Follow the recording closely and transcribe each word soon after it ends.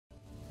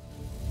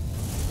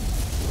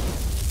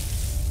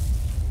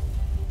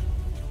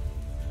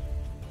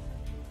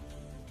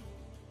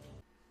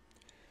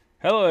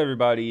Hello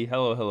everybody,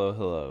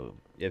 hello.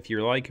 If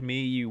you're like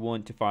me, you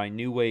want to find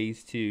new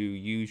ways to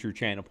use your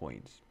channel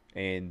points.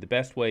 And the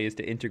best way is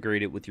to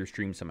integrate it with your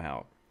stream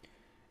somehow.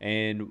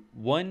 And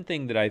one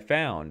thing that I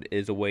found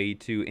is a way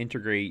to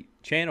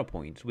integrate channel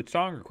points with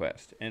song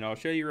requests. And I'll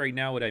show you right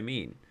now what I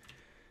mean.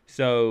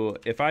 So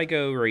if I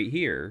go right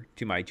here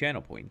to my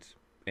channel points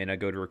and I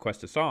go to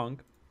request a song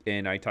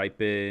and I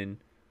type in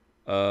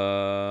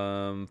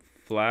flower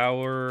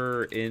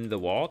in the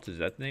waltz, is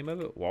that the name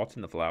of it? Waltz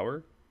in the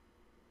flower?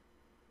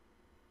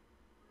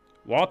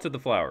 Waltz of the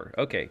Flower.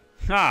 Okay.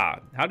 Ha!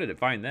 How did it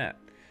find that?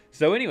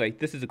 So anyway,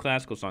 this is a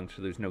classical song, so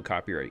there's no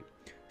copyright.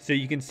 So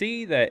you can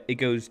see that it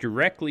goes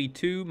directly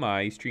to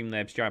my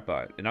Streamlabs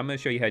chatbot. And I'm going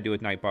to show you how to do it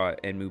with Nightbot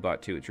and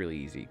MooBot too. It's really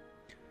easy.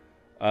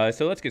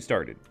 So let's get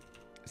started.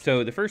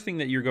 So the first thing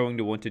that you're going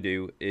to want to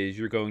do is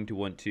you're going to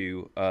want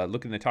to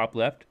look in the top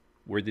left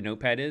where the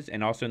notepad is,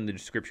 and also in the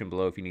description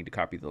below if you need to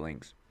copy the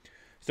links.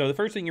 So the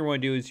first thing you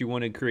want to do is you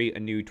want to create a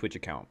new Twitch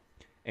account.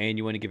 And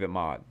you want to give it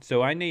mod.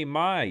 So I named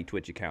my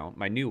Twitch account,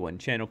 my new one,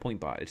 Channel Point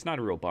Bot. It's not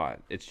a real bot.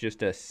 It's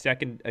just a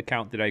second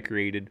account that I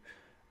created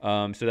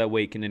so that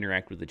way it can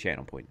interact with the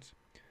channel points.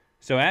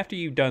 So after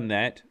you've done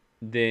that,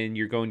 then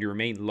you're going to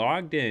remain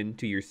logged in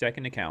to your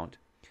second account,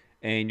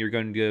 and you're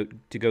going to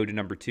go to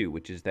number 2,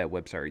 which is that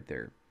website right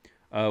there.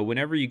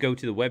 Whenever you go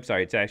to the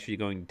website, it's actually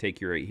going to take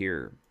you right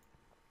here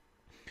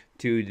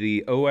to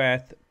the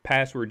OAUTH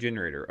password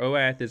generator.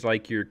 OAUTH is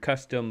like your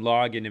custom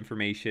login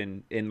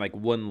information in like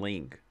one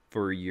link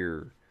for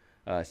your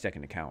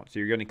second account. So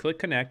you're going to click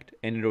connect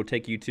and it'll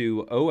take you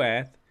to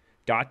OAUTH ...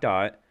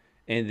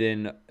 and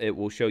then it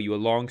will show you a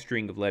long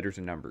string of letters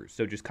and numbers.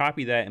 So just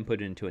copy that and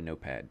put it into a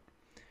notepad.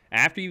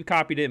 After you've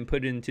copied it and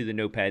put it into the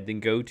notepad, then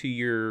go to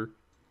your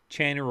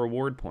channel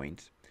reward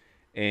points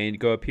and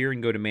go up here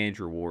and go to manage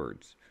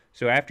rewards.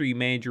 So after you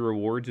manage your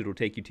rewards, it'll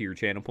take you to your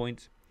channel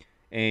points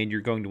and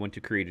you're going to want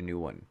to create a new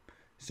one.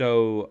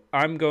 So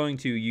I'm going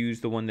to use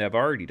the one that I've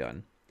already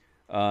done.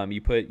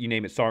 You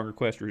name it song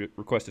request, or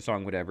request a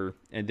song, whatever,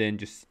 and then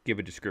just give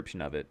a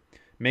description of it.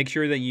 Make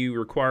sure that you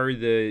require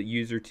the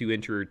user to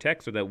enter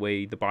text so that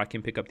way the bot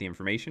can pick up the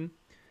information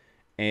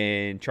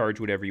and charge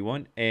whatever you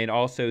want. And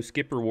also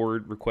skip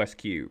reward request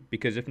queue,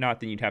 because if not,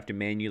 then you'd have to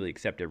manually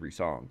accept every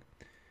song.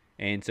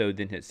 And so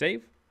then hit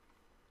save.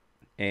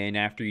 And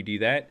after you do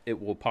that, it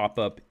will pop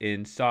up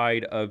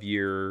inside of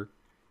your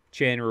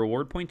channel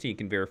reward points, and you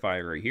can verify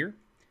it right here.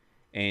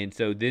 And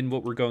so then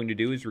what we're going to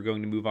do is we're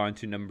going to move on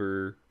to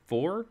number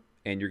 4,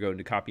 and you're going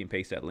to copy and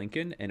paste that link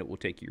in, and it will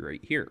take you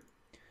right here.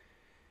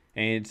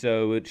 And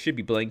so it should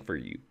be blank for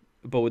you.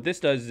 But what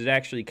this does is it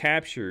actually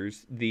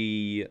captures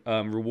the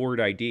reward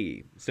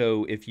ID.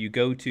 So if you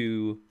go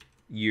to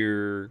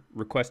your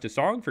request a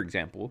song, for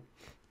example,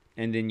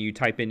 and then you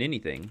type in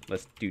anything,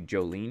 let's do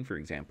Jolene, for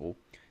example,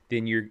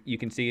 then you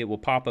can see it will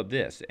pop up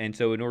this. And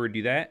so in order to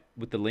do that,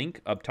 with the link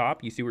up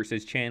top, you see where it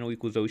says channel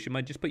equals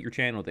Oshima, just put your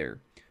channel there.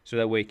 So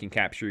that way it can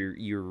capture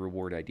your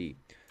reward ID.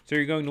 So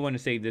you're going to want to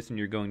save this, and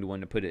you're going to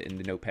want to put it in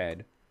the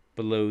notepad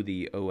below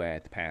the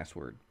OAUTH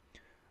password.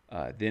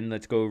 Then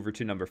let's go over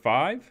to number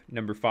 5.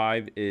 Number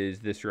 5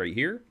 is this right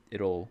here.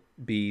 It'll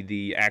be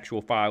the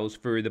actual files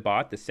for the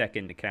bot, the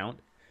second account.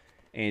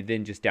 And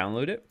then just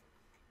download it.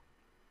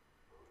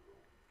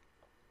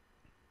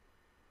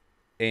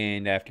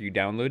 And after you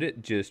download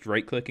it, just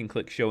right click and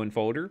click show in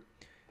folder.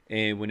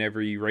 And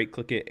whenever you right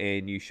click it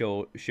and you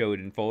show it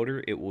in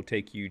folder, it will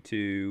take you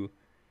to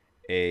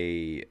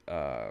a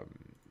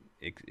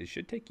it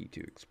should take you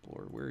to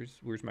Explorer.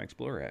 Where's my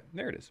Explorer at?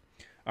 There it is.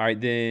 All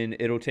right, then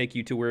it'll take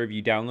you to wherever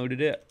you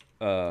downloaded it.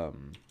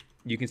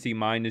 You can see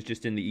mine is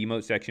just in the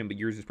emote section, but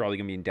yours is probably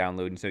going to be in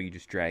download, and so you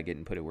just drag it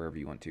and put it wherever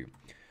you want to.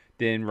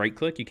 Then right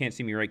click. You can't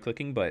see me right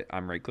clicking, but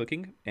I'm right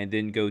clicking. And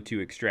then go to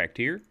extract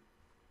here.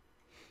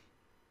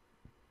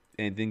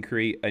 And then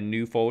create a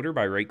new folder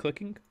by right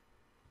clicking.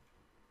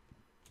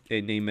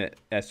 And name it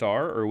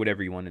SR or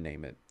whatever you want to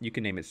name it. You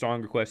can name it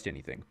song request,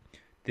 anything.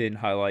 Then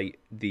highlight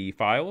the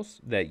files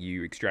that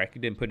you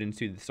extracted and put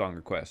into the song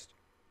request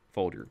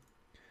folder.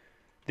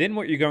 Then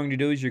what you're going to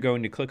do is you're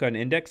going to click on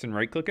index and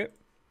right click it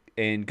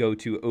and go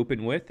to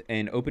open with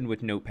and open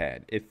with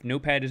notepad. If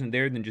notepad isn't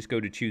there, then just go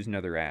to choose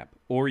another app,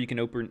 or you can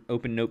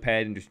open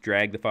notepad and just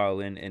drag the file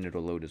in and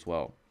it'll load as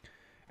well.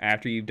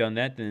 After you've done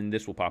that, then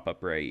this will pop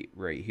up right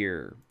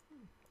here.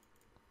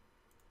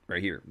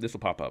 Right here, this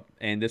will pop up,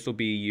 and this will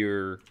be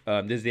your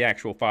this is the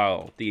actual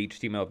file, the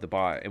HTML of the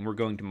bot, and we're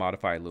going to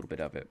modify a little bit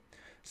of it.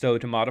 So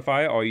to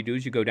modify it, all you do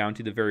is you go down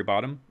to the very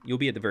bottom. You'll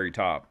be at the very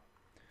top,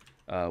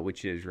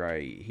 which is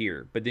right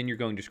here. But then you're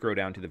going to scroll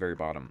down to the very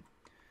bottom.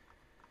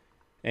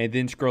 And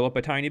then scroll up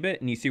a tiny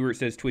bit, and you see where it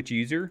says Twitch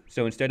user.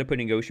 So instead of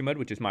putting Oshimud,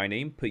 which is my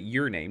name, put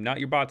your name, not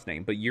your bot's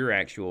name, but your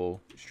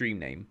actual stream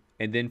name.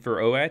 And then for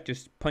OAUTH,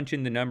 just punch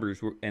in the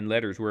numbers and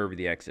letters wherever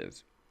the X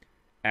is.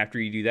 After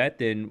you do that,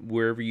 then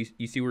wherever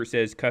you see where it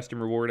says custom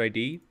reward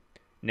ID,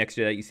 next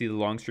to that you see the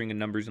long string of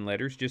numbers and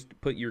letters,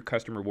 just put your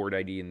custom reward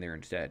ID in there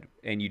instead.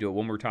 And you do it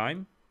one more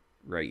time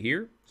right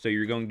here. So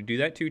you're going to do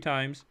that 2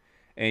 times,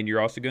 and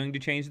you're also going to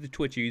change the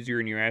Twitch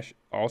user, and you're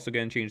also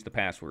going to change the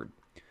password.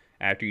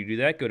 After you do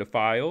that, go to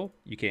File.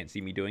 You can't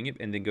see me doing it.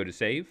 And then go to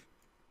Save.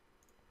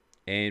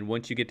 And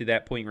once you get to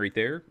that point right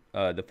there,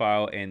 the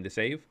file and the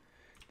save,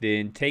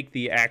 then take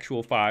the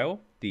actual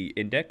file, the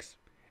index,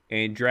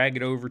 and drag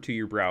it over to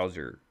your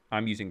browser.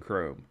 I'm using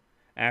Chrome.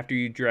 After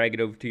you drag it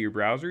over to your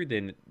browser,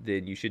 then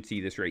you should see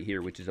this right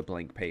here, which is a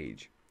blank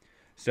page.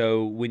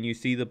 So when you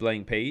see the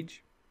blank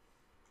page,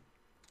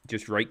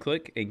 just right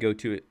click and go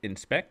to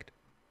Inspect,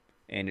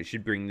 and it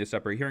should bring this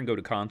up right here, and go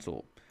to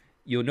Console.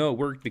 You'll know it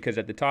worked because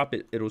at the top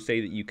it'll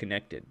say that you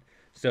connected.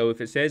 So if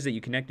it says that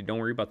you connected, don't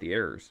worry about the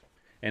errors.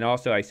 And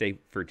also I say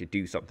for it to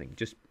do something.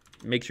 Just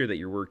make sure that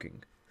you're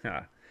working.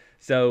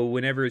 So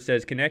whenever it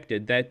says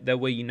connected, that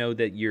way you know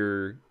that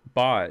your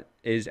bot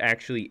is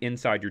actually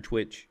inside your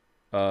Twitch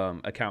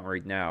account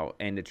right now,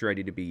 and it's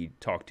ready to be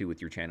talked to with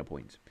your channel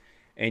points.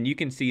 And you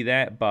can see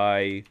that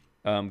by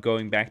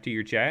going back to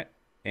your chat,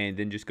 and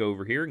then just go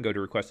over here and go to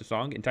request a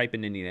song and type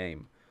in any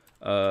name.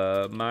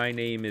 My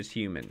name is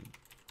Human.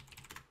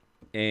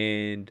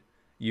 And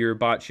your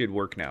bot should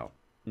work now.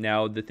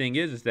 Now the thing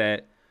is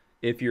that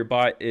if your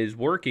bot is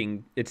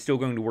working, it's still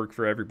going to work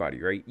for everybody,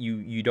 right?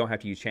 You don't have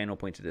to use channel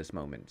points at this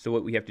moment. So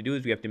what we have to do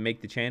is we have to make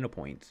the channel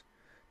points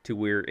to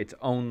where it's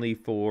only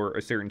for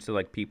a certain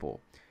select people.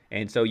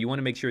 And so you want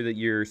to make sure that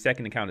your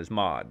second account is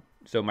mod.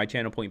 So my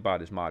channel point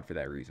bot is mod for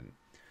that reason.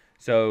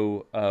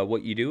 So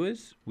what you do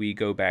is we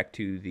go back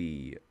to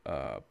the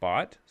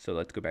bot. So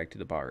let's go back to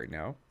the bot right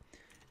now.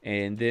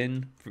 And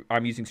then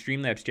I'm using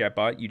Streamlabs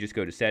chatbot. You just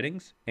go to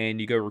settings and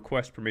you go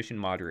request permission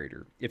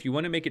moderator. If you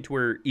want to make it to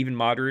where even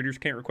moderators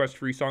can't request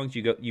free songs,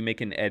 you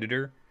make an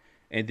editor,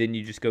 and then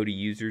you just go to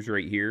users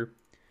right here,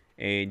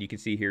 and you can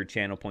see here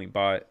channel point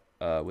bot,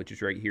 which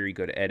is right here. You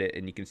go to edit,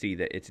 and you can see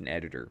that it's an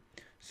editor.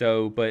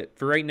 So, but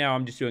for right now,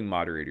 I'm just doing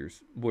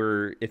moderators,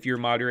 where if you're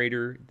a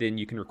moderator, then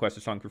you can request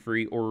a song for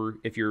free, or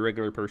if you're a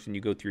regular person,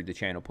 you go through the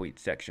channel point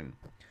section.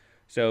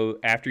 So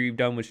after you've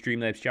done with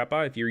Streamlabs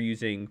chatbot, if you're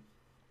using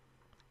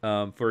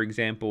for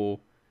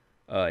example,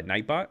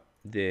 Nightbot,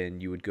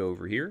 then you would go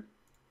over here,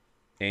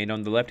 and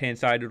on the left hand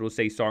side it'll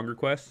say song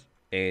requests,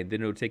 and then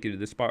it'll take you to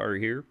this spot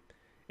right here,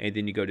 and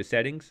then you go to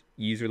settings,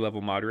 user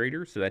level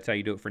moderator. So that's how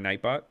you do it for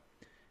Nightbot.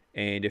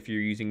 And if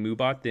you're using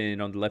MooBot,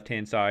 then on the left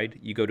hand side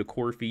you go to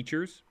core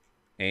features,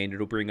 and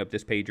it'll bring up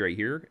this page right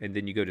here, and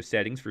then you go to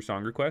settings for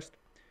song request,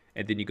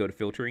 and then you go to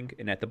filtering,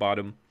 and at the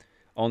bottom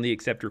only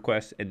accept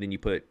requests, and then you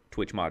put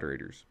Twitch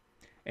moderators.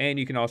 And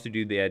you can also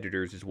do the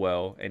editors as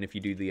well. And if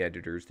you do the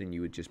editors, then you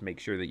would just make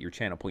sure that your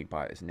channel point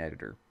bot is an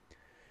editor.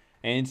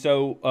 And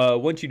so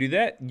once you do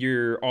that,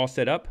 you're all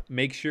set up.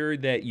 Make sure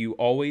that you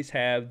always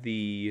have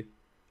the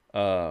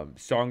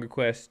song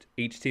request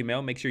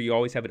HTML. Make sure you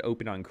always have it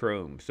open on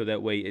Chrome, so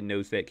that way it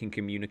knows that it can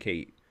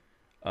communicate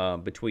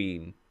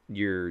between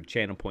your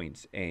channel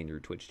points and your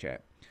Twitch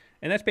chat.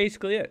 And that's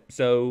basically it.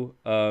 So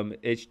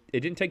it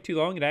didn't take too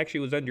long. It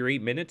actually was under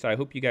 8 minutes. I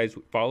hope you guys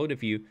followed.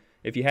 If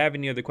you have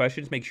any other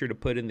questions, make sure to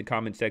put in the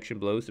comment section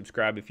below.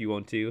 Subscribe if you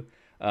want to.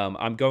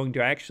 I'm going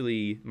to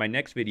actually, my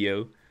next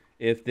video,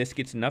 if this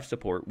gets enough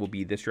support, will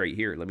be this right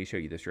here. Let me show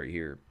you this right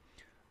here.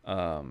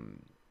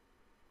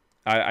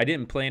 I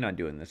didn't plan on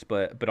doing this,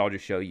 but I'll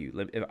just show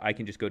you. If I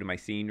can just go to my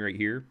scene right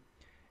here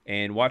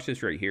and watch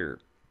this right here.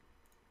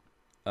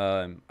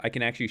 I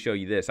can actually show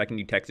you this. I can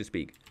do text to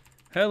speak.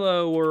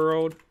 Hello,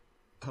 world.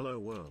 Hello,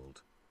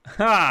 world.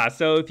 Ha!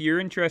 So if you're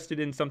interested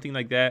in something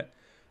like that,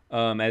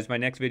 as my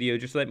next video,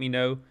 just let me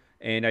know.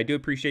 And I do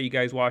appreciate you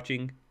guys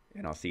watching,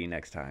 and I'll see you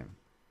next time.